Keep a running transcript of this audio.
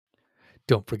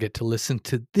Don't forget to listen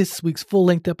to this week's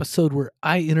full-length episode where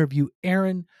I interview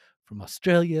Aaron from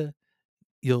Australia.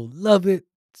 You'll love it.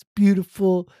 It's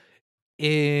beautiful.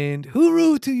 And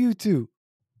hooroo to you too.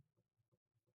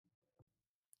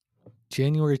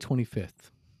 January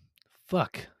 25th.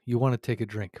 Fuck, you want to take a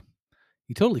drink.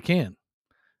 You totally can.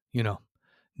 You know,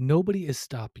 nobody is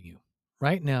stopping you.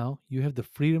 Right now, you have the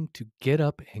freedom to get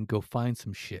up and go find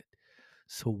some shit.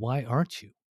 So why aren't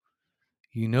you?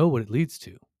 You know what it leads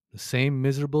to. The same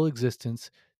miserable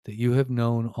existence that you have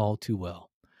known all too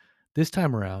well. This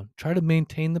time around, try to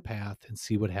maintain the path and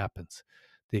see what happens.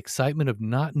 The excitement of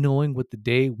not knowing what the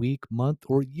day, week, month,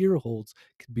 or year holds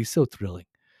can be so thrilling.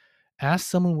 Ask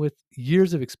someone with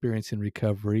years of experience in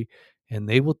recovery, and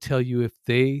they will tell you if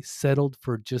they settled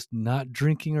for just not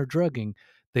drinking or drugging,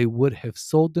 they would have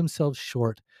sold themselves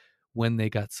short when they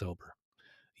got sober.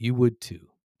 You would too.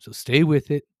 So stay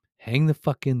with it. Hang the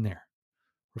fuck in there.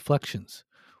 Reflections.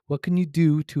 What can you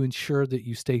do to ensure that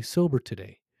you stay sober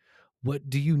today? What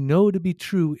do you know to be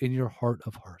true in your heart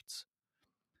of hearts?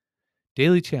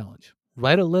 Daily challenge.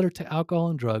 Write a letter to alcohol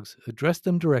and drugs, address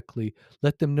them directly,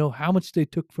 let them know how much they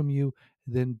took from you,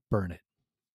 then burn it.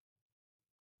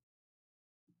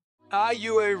 Are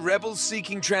you a rebel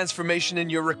seeking transformation in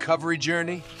your recovery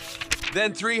journey?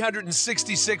 Then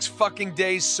 366 fucking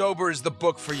days sober is the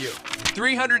book for you.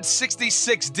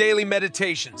 366 daily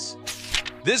meditations.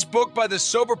 This book by the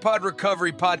SoberPod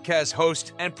Recovery podcast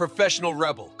host and professional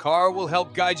rebel, Carl, will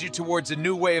help guide you towards a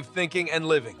new way of thinking and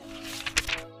living.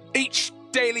 Each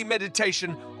daily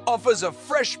meditation offers a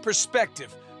fresh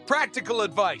perspective, practical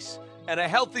advice, and a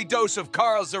healthy dose of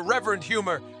Carl's irreverent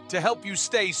humor to help you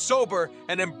stay sober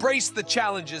and embrace the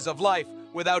challenges of life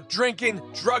without drinking,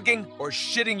 drugging, or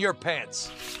shitting your pants.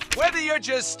 Whether you're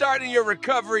just starting your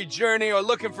recovery journey or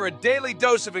looking for a daily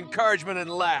dose of encouragement and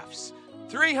laughs,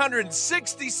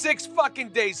 366 fucking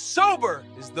days sober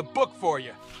is the book for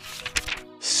you.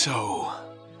 So,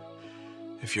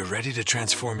 if you're ready to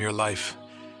transform your life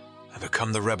and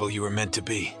become the rebel you were meant to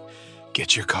be,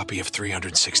 get your copy of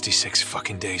 366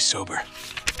 fucking days sober.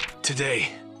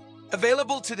 Today.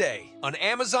 Available today on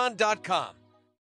Amazon.com.